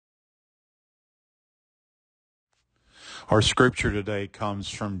Our scripture today comes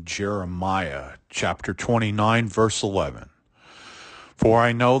from Jeremiah chapter 29, verse 11. For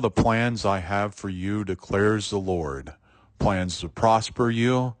I know the plans I have for you, declares the Lord, plans to prosper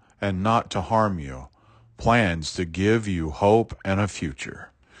you and not to harm you, plans to give you hope and a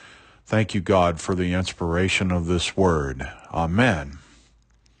future. Thank you, God, for the inspiration of this word. Amen.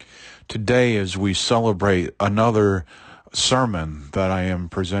 Today, as we celebrate another sermon that I am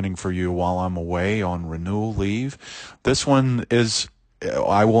presenting for you while I'm away on renewal leave, this one is,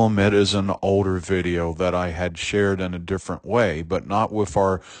 I will admit, is an older video that I had shared in a different way, but not with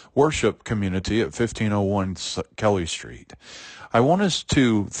our worship community at 1501 Kelly Street. I want us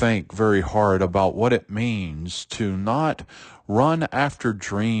to think very hard about what it means to not run after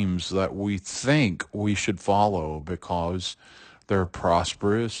dreams that we think we should follow because they're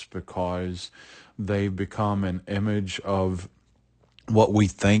prosperous, because they've become an image of what we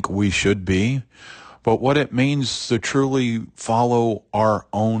think we should be, but what it means to truly follow our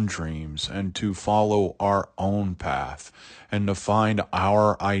own dreams and to follow our own path and to find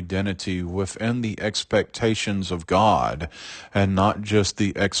our identity within the expectations of God and not just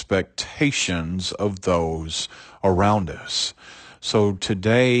the expectations of those around us. So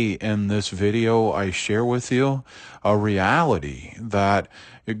today in this video, I share with you a reality that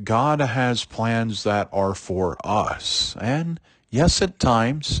God has plans that are for us. And yes, at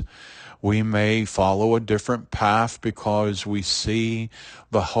times we may follow a different path because we see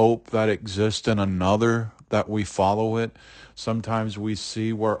the hope that exists in another that we follow it. Sometimes we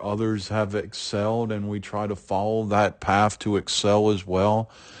see where others have excelled and we try to follow that path to excel as well.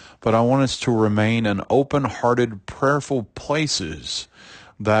 But I want us to remain in open-hearted, prayerful places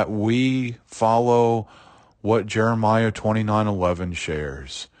that we follow what Jeremiah 29:11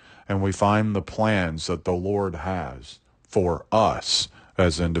 shares, and we find the plans that the Lord has for us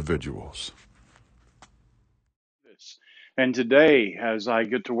as individuals. And today, as I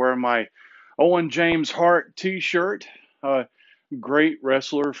get to wear my Owen James Hart t-shirt, a great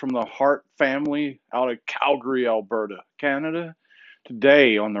wrestler from the Hart family out of Calgary, Alberta, Canada.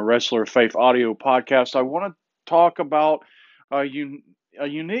 Today on the Wrestler of Faith audio podcast, I want to talk about a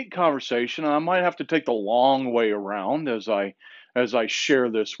unique conversation, and I might have to take the long way around as I share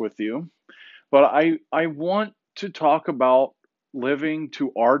this with you. But I want to talk about living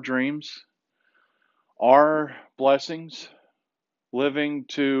to our dreams, our blessings, living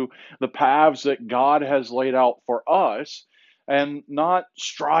to the paths that God has laid out for us, and not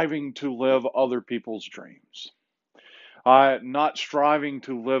striving to live other people's dreams. Not striving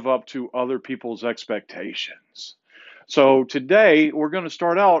to live up to other people's expectations. So today we're going to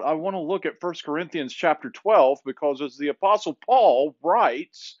start out, I want to look at 1 Corinthians chapter 12, because as the Apostle Paul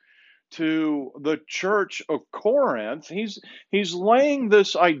writes to the church of Corinth, he's laying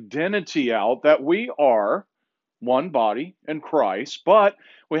this identity out that we are one body in Christ, but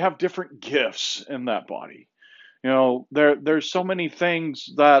we have different gifts in that body. You know, there's so many things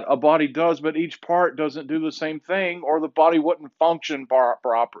that a body does, but each part doesn't do the same thing, or the body wouldn't function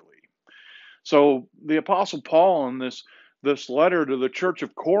properly. So the Apostle Paul in this letter to the church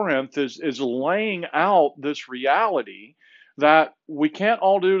of Corinth is laying out this reality that we can't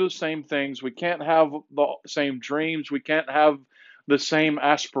all do the same things. We can't have the same dreams. We can't have the same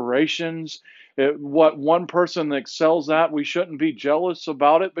aspirations. What one person excels at, we shouldn't be jealous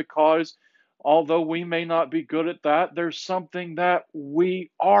about it, because although we may not be good at that, there's something that we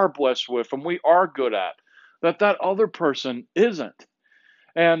are blessed with and we are good at that other person isn't.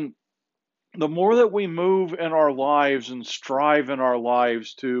 And the more that we move in our lives and strive in our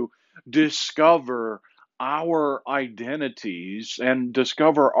lives to discover our identities and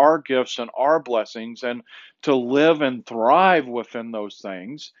discover our gifts and our blessings and to live and thrive within those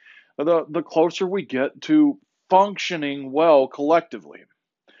things, the closer we get to functioning well collectively.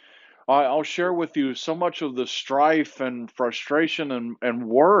 I'll share with you so much of the strife and frustration and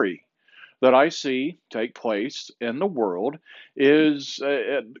worry that I see take place in the world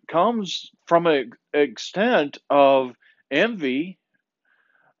it comes from an extent of envy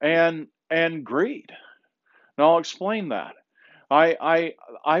and greed. Now I'll explain that. I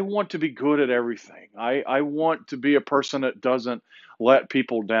want to be good at everything. I want to be a person that doesn't let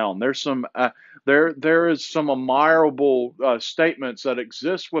people down. There is some admirable statements that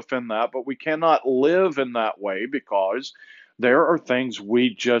exist within that, but we cannot live in that way because there are things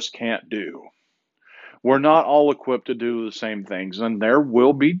we just can't do. We're not all equipped to do the same things, and there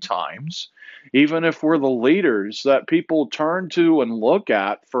will be times, even if we're the leaders that people turn to and look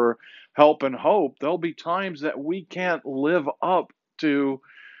at for help and hope, there'll be times that we can't live up to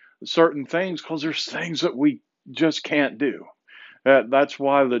certain things because there's things that we just can't do. That's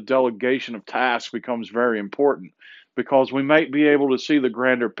why the delegation of tasks becomes very important. because we might be able to see the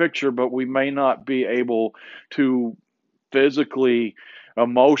grander picture, but we may not be able to physically,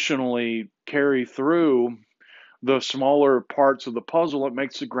 emotionally carry through the smaller parts of the puzzle that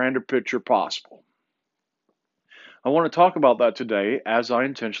makes the grander picture possible. I want to talk about that today as I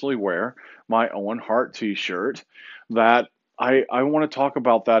intentionally wear my Owen Hart t-shirt. That I want to talk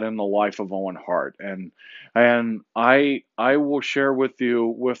about that in the life of Owen Hart, and I will share with you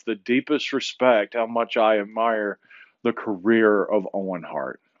with the deepest respect how much I admire the career of Owen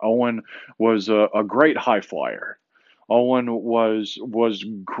Hart. Owen was a great high flyer. Owen was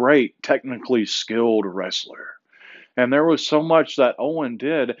great, technically skilled wrestler. And there was so much that Owen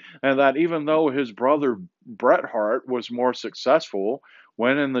did, and that even though his brother Bret Hart was more successful,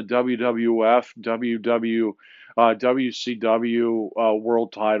 winning the WWF, WCW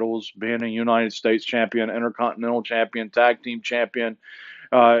world titles, being a United States champion, Intercontinental champion, tag team champion,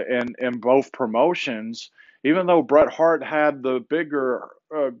 in both promotions, even though Bret Hart had the bigger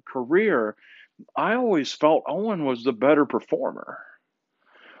career, I always felt Owen was the better performer.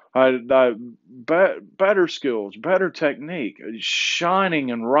 Better skills, better technique,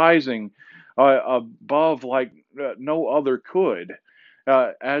 shining and rising above like no other could,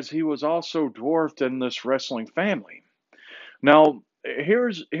 as he was also dwarfed in this wrestling family. Now,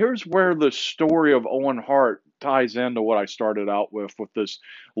 here's where the story of Owen Hart ties into what I started out with this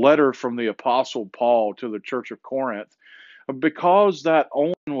letter from the Apostle Paul to the Church of Corinth. Because that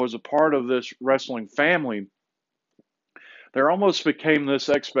Owen was a part of this wrestling family, there almost became this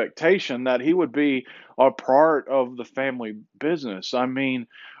expectation that he would be a part of the family business. I mean,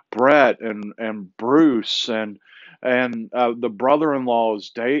 Brett and Bruce and the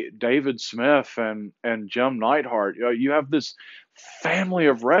brother-in-laws, David Smith and Jim Neidhart. You have this family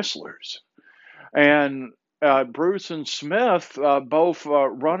of wrestlers, and Bruce and Smith both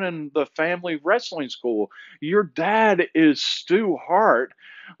running the family wrestling school. Your dad is Stu Hart,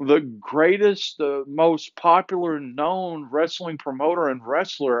 the greatest, most popular known wrestling promoter and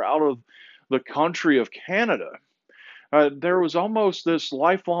wrestler out of the country of Canada. There was almost this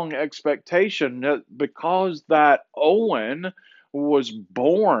lifelong expectation that because that Owen was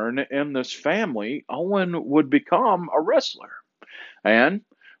born in this family, Owen would become a wrestler. And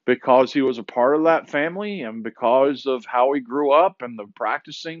because he was a part of that family and because of how he grew up and the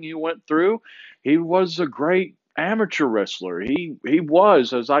practicing he went through, he was a great amateur wrestler. He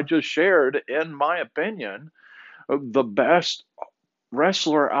was, as I just shared, in my opinion, the best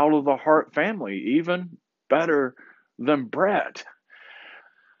wrestler out of the Hart family, even better than Brett.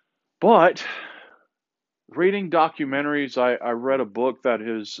 But reading documentaries, I read a book that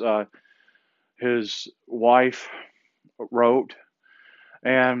his wife wrote,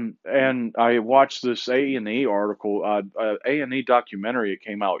 and I watched this A&E article, A&E documentary. It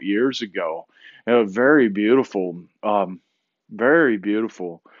came out years ago. A very beautiful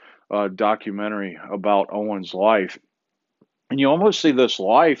documentary about Owen's life. And you almost see this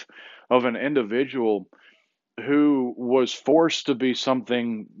life of an individual who was forced to be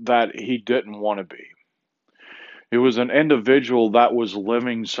something that he didn't want to be. It was an individual that was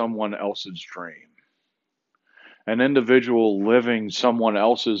living someone else's dream, an individual living someone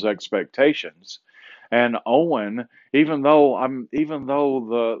else's expectations. And Owen, even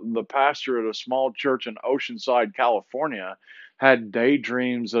though the pastor at a small church in Oceanside, California, had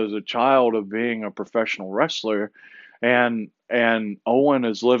daydreams as a child of being a professional wrestler, and Owen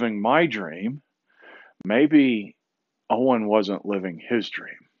is living my dream, maybe Owen wasn't living his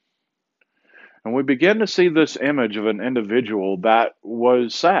dream. And we begin to see this image of an individual that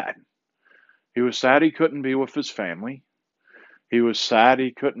was sad. He was sad he couldn't be with his family. He was sad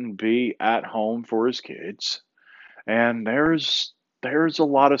he couldn't be at home for his kids. And there's a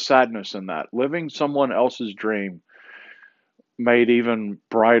lot of sadness in that. Living someone else's dream made even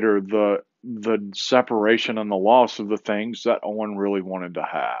brighter the separation and the loss of the things that Owen really wanted to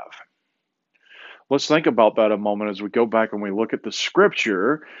have. Let's think about that a moment as we go back and we look at the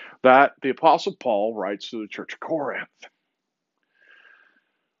scripture that the Apostle Paul writes to the Church of Corinth.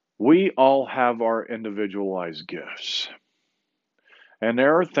 We all have our individualized gifts. And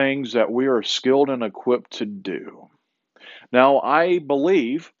there are things that we are skilled and equipped to do. Now, I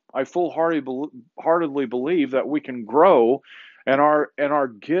full-heartedly believe that we can grow, and our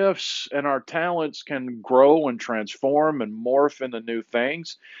gifts and our talents can grow and transform and morph into new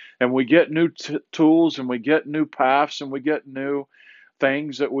things, and we get new tools, and we get new paths, and we get new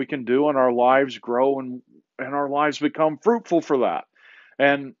things that we can do, and our lives grow, and our lives become fruitful for that.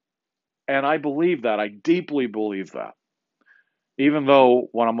 And I believe that. I deeply believe that, even though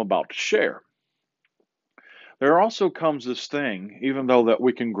what I'm about to share. There also comes this thing, even though that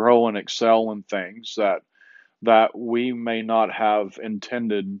we can grow and excel in things that that we may not have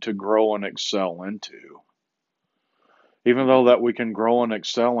intended to grow and excel into. Even though that we can grow and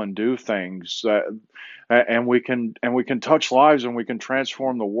excel and do things that, and we can touch lives and we can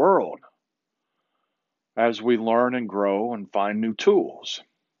transform the world as we learn and grow and find new tools.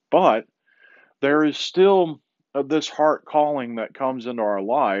 But there is still this heart calling that comes into our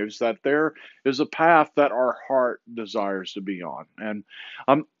lives, that there is a path that our heart desires to be on. And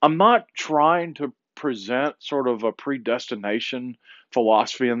I'm not trying to present sort of a predestination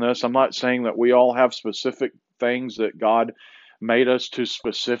philosophy in this. I'm not saying that we all have specific things that God made us to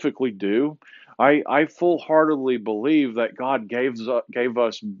specifically do. I full heartedly believe that God gave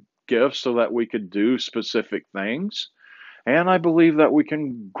us gifts so that we could do specific things. And I believe that we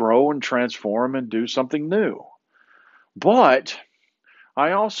can grow and transform and do something new. But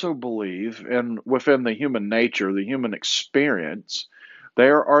I also believe in within the human nature, the human experience,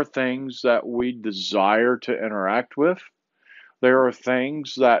 there are things that we desire to interact with. There are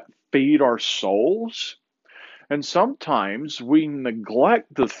things that feed our souls. And sometimes we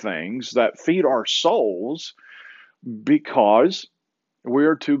neglect the things that feed our souls because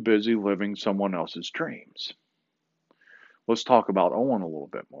we're too busy living someone else's dreams. Let's talk about Owen a little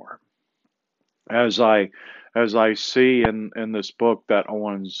bit more. As I see in this book that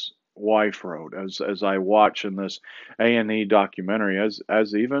Owen's wife wrote, as I watch in this A&E documentary,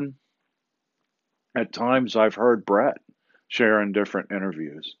 as even at times I've heard Brett share in different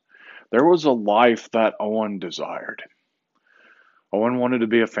interviews, there was a life that Owen desired. Owen wanted to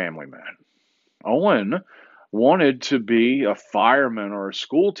be a family man. Owen wanted to be a fireman or a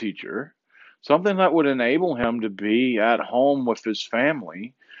school teacher, something that would enable him to be at home with his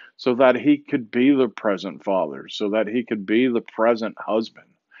family so that he could be the present father, so that he could be the present husband,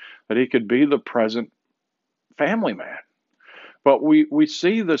 that he could be the present family man. But we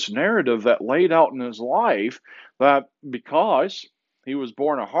see this narrative that laid out in his life that because he was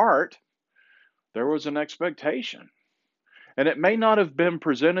born a heart, there was an expectation. And it may not have been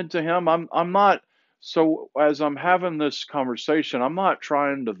presented to him. I'm not so as I'm having this conversation, I'm not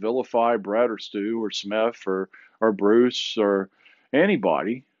trying to vilify Brett or Stu or Smith or Bruce or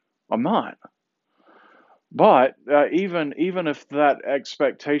anybody. I'm not. But even if that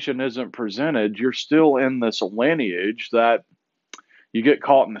expectation isn't presented, you're still in this lineage that you get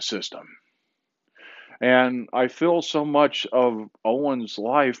caught in the system. And I feel so much of Owen's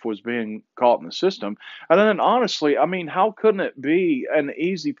life was being caught in the system. And then honestly, I mean, how couldn't it be an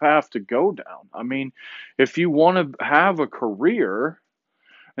easy path to go down? I mean, if you want to have a career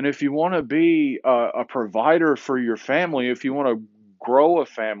and if you want to be a provider for your family, if you want to grow a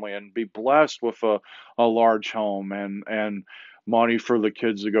family and be blessed with a large home and money for the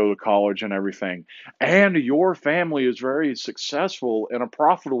kids to go to college and everything, and your family is very successful in a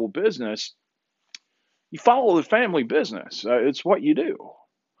profitable business, you follow the family business. It's what you do.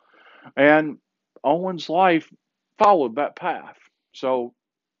 And Owen's life followed that path. So,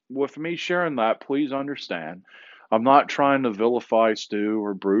 with me sharing that, please understand, I'm not trying to vilify Stu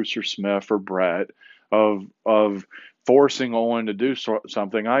or Bruce or Smith or Brett of forcing Owen to do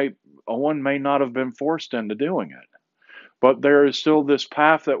something. Owen may not have been forced into doing it, but there is still this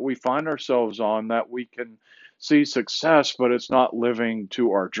path that we find ourselves on that we can see success, but it's not living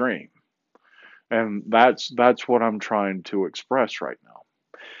to our dream. And that's what I'm trying to express right now.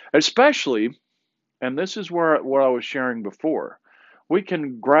 Especially, and this is where what I was sharing before. We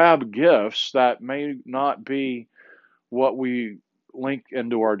can grab gifts that may not be what we link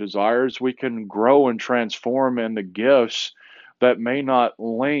into our desires. We can grow and transform into gifts that may not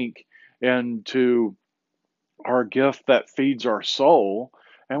link into our gift that feeds our soul,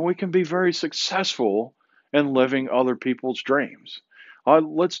 and we can be very successful in living other people's dreams.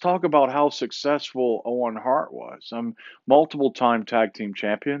 Let's talk about how successful Owen Hart was. I'm multiple time tag team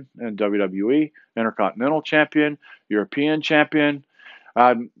champion in WWE, Intercontinental champion, European champion,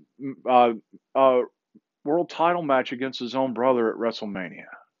 uh, uh, uh, world title match against his own brother at WrestleMania.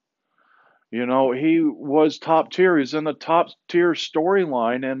 You know, he was top tier. He's in the top tier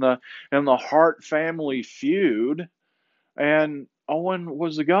storyline in the Hart family feud, and Owen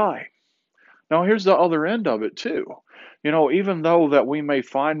was the guy. Now, here's the other end of it, too. You know, even though that we may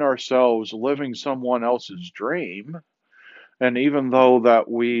find ourselves living someone else's dream, and even though that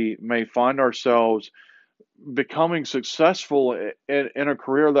we may find ourselves becoming successful in a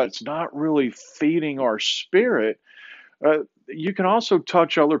career that's not really feeding our spirit, you can also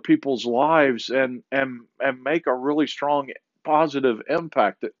touch other people's lives and make a really strong positive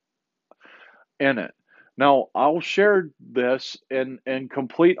impact in it. Now, I'll share this in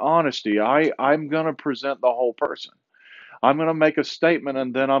complete honesty. I'm going to present the whole person. I'm going to make a statement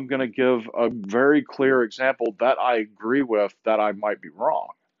and then I'm going to give a very clear example that I agree with that I might be wrong.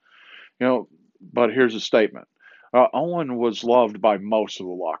 You know, but here's a statement. Owen was loved by most of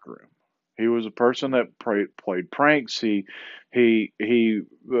the locker room. He was a person that played pranks. He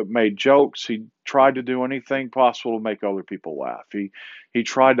made jokes. He tried to do anything possible to make other people laugh. He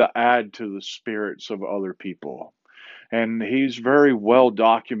tried to add to the spirits of other people, and he's very well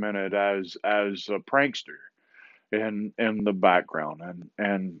documented as a prankster in the background.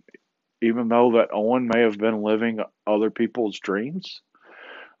 And even though that Owen may have been living other people's dreams,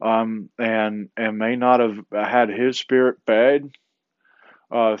 and may not have had his spirit fed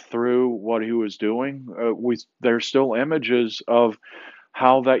through what he was doing. We There's still images of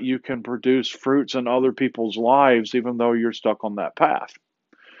how that you can produce fruits in other people's lives, even though you're stuck on that path.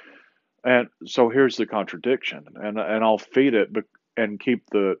 And so here's the contradiction, and I'll feed it and keep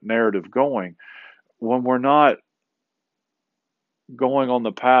the narrative going. When we're not going on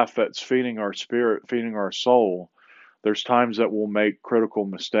the path that's feeding our spirit, feeding our soul, there's times that we'll make critical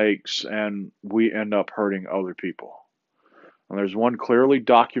mistakes and we end up hurting other people. And there's one clearly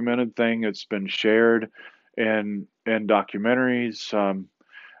documented thing that's been shared in documentaries,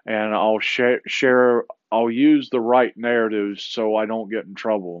 and I'll share. I'll use the right narratives so I don't get in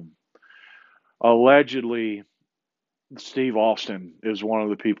trouble. Allegedly, Steve Austin is one of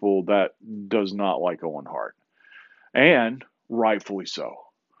the people that does not like Owen Hart, and rightfully so.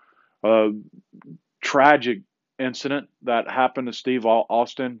 A tragic incident that happened to Steve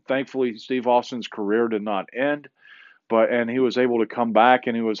Austin. Thankfully, Steve Austin's career did not end, and he was able to come back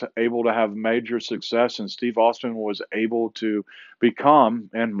and he was able to have major success. And Steve Austin was able to become,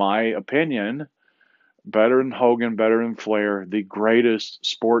 in my opinion, better than Hogan, better than Flair, the greatest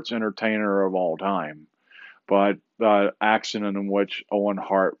sports entertainer of all time. But the accident in which Owen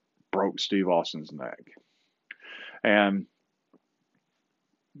Hart broke Steve Austin's neck. And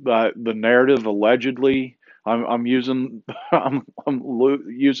the narrative allegedly, I'm using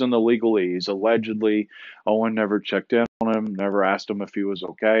using the legalese. Allegedly, Owen never checked in on him, never asked him if he was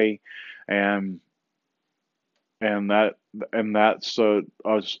okay, and and that and that's a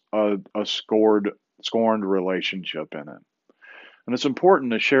scorned relationship in it. And it's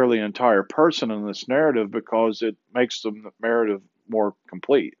important to share the entire person in this narrative because it makes the narrative more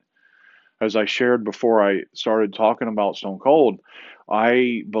complete. As I shared before I started talking about Stone Cold,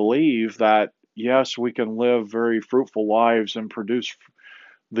 I believe that yes, we can live very fruitful lives and produce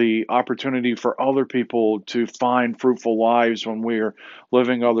the opportunity for other people to find fruitful lives when we are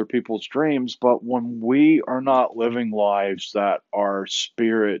living other people's dreams. But when we are not living lives that our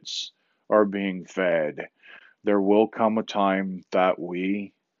spirits are being fed, there will come a time that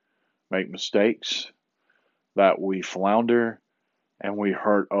we make mistakes, that we flounder, and we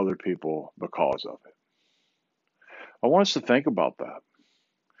hurt other people because of it. I want us to think about that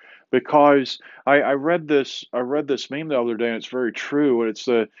because I read this meme the other day and it's very true, and it's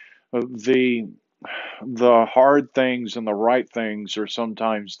the the hard things and the right things are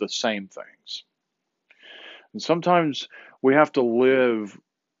sometimes the same things. And sometimes we have to live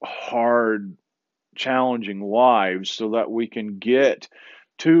hard, challenging lives so that we can get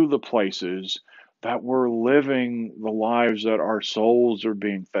to the places that we're living the lives that our souls are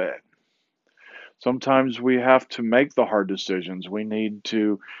being fed. Sometimes we have to make the hard decisions. We need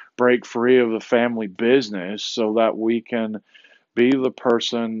to break free of the family business so that we can be the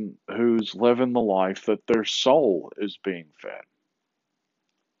person who's living the life that their soul is being fed.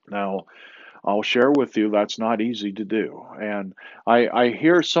 Now, I'll share with you that's not easy to do. And I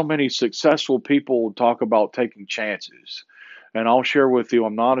hear so many successful people talk about taking chances. And I'll share with you,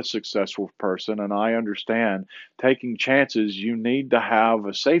 I'm not a successful person, and I understand taking chances, you need to have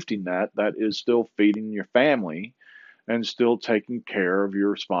a safety net that is still feeding your family and still taking care of your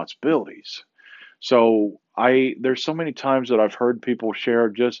responsibilities. So there's so many times that I've heard people share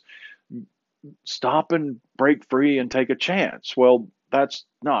just stop and break free and take a chance. Well, that's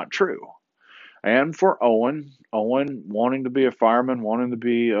not true. And for Owen wanting to be a fireman, wanting to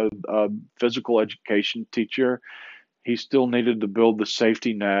be a physical education teacher, he still needed to build the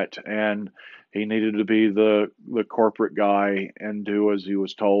safety net and he needed to be the corporate guy and do as he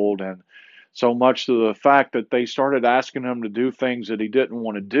was told. And so much to the fact that they started asking him to do things that he didn't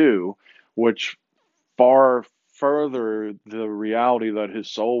want to do, which far further the reality that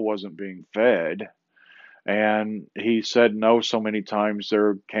his soul wasn't being fed. And he said no so many times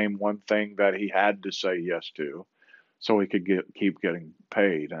there came one thing that he had to say yes to so he could keep getting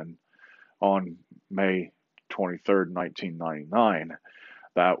paid. And on May 23rd, 1999,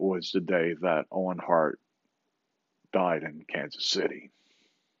 that was the day that Owen Hart died in Kansas City.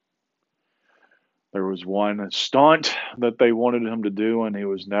 There was one stunt that they wanted him to do, and he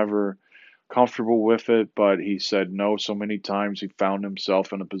was never comfortable with it, but he said no so many times he found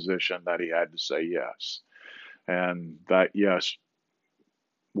himself in a position that he had to say yes. And that yes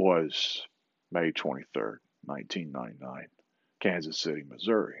was May 23rd, 1999, Kansas City,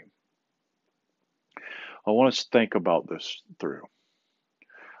 Missouri. I want us to think about this through.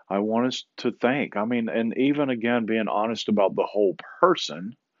 I want us to think, and even again, being honest about the whole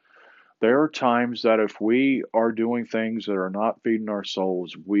person, there are times that if we are doing things that are not feeding our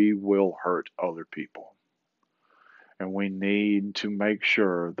souls, we will hurt other people. And we need to make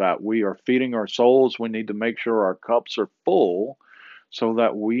sure that we are feeding our souls. We need to make sure our cups are full so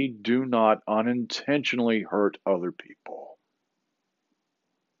that we do not unintentionally hurt other people.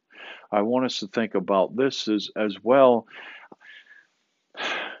 I want us to think about this as well.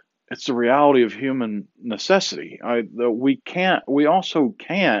 It's the reality of human necessity. We also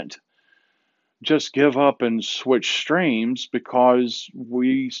can't just give up and switch streams because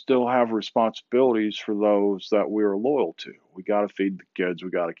we still have responsibilities for those that we're loyal to. We got to feed the kids. We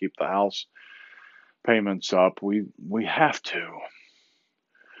got to keep the house payments up. We have to.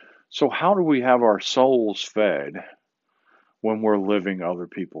 So how do we have our souls fed when we're living other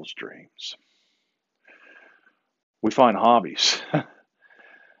people's dreams? We find hobbies.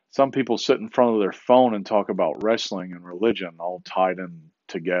 Some people sit in front of their phone and talk about wrestling and religion all tied in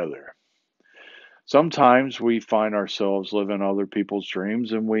together. Sometimes we find ourselves living other people's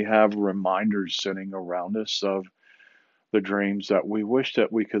dreams, and we have reminders sitting around us of the dreams that we wish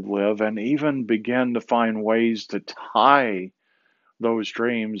that we could live, and even begin to find ways to tie those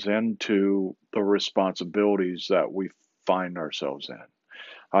dreams into the responsibilities that we find ourselves in.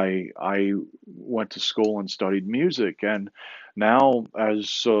 I went to school and studied music, and now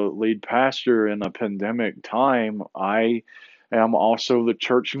as a lead pastor in a pandemic time, I am also the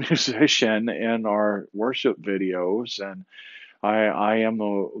church musician in our worship videos, and I am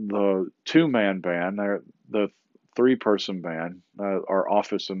the two-man band, the three-person band. Our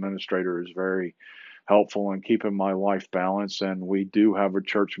office administrator is very helpful in keeping my life balanced, and we do have a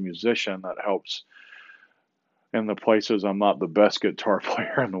church musician that helps in the places I'm not the best guitar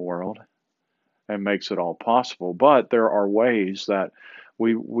player in the world and makes it all possible. But there are ways that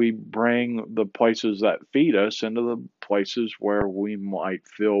we bring the places that feed us into the places where we might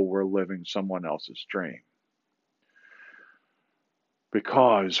feel we're living someone else's dream.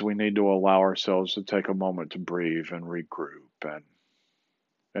 Because we need to allow ourselves to take a moment to breathe and regroup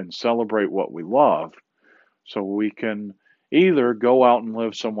and celebrate what we love, so we can either go out and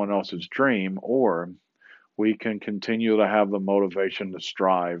live someone else's dream, or we can continue to have the motivation to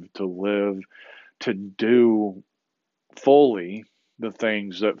strive, to live, to do fully the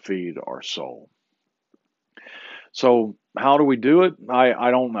things that feed our soul. So how do we do it?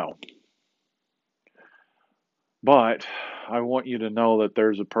 I don't know. But I want you to know that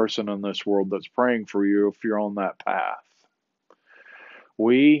there's a person in this world that's praying for you if you're on that path.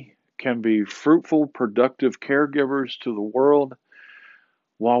 We can be fruitful, productive caregivers to the world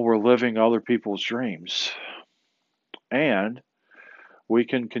while we're living other people's dreams. And we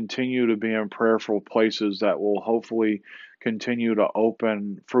can continue to be in prayerful places that will hopefully continue to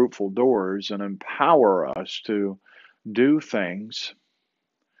open fruitful doors and empower us to do things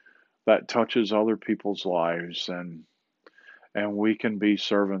that touches other people's lives, and we can be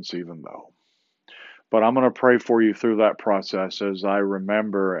servants even though. But I'm going to pray for you through that process as I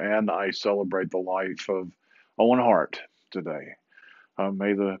remember and I celebrate the life of Owen Hart today.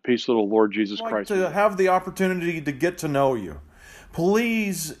 May the peace of the Lord Jesus Christ to have the opportunity to get to know you.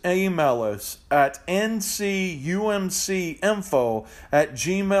 Please email us at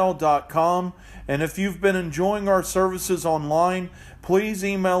ncumcinfo@gmail.com. And if you've been enjoying our services online, please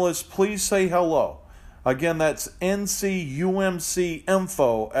email us. Please say hello. Again, that's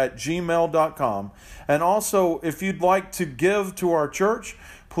ncumcinfo@gmail.com. And also, if you'd like to give to our church,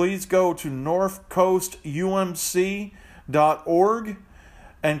 please go to northcoastumc.org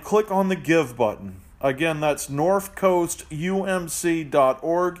and click on the Give button. Again, that's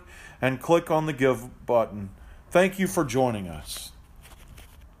northcoastumc.org and click on the Give button. Thank you for joining us.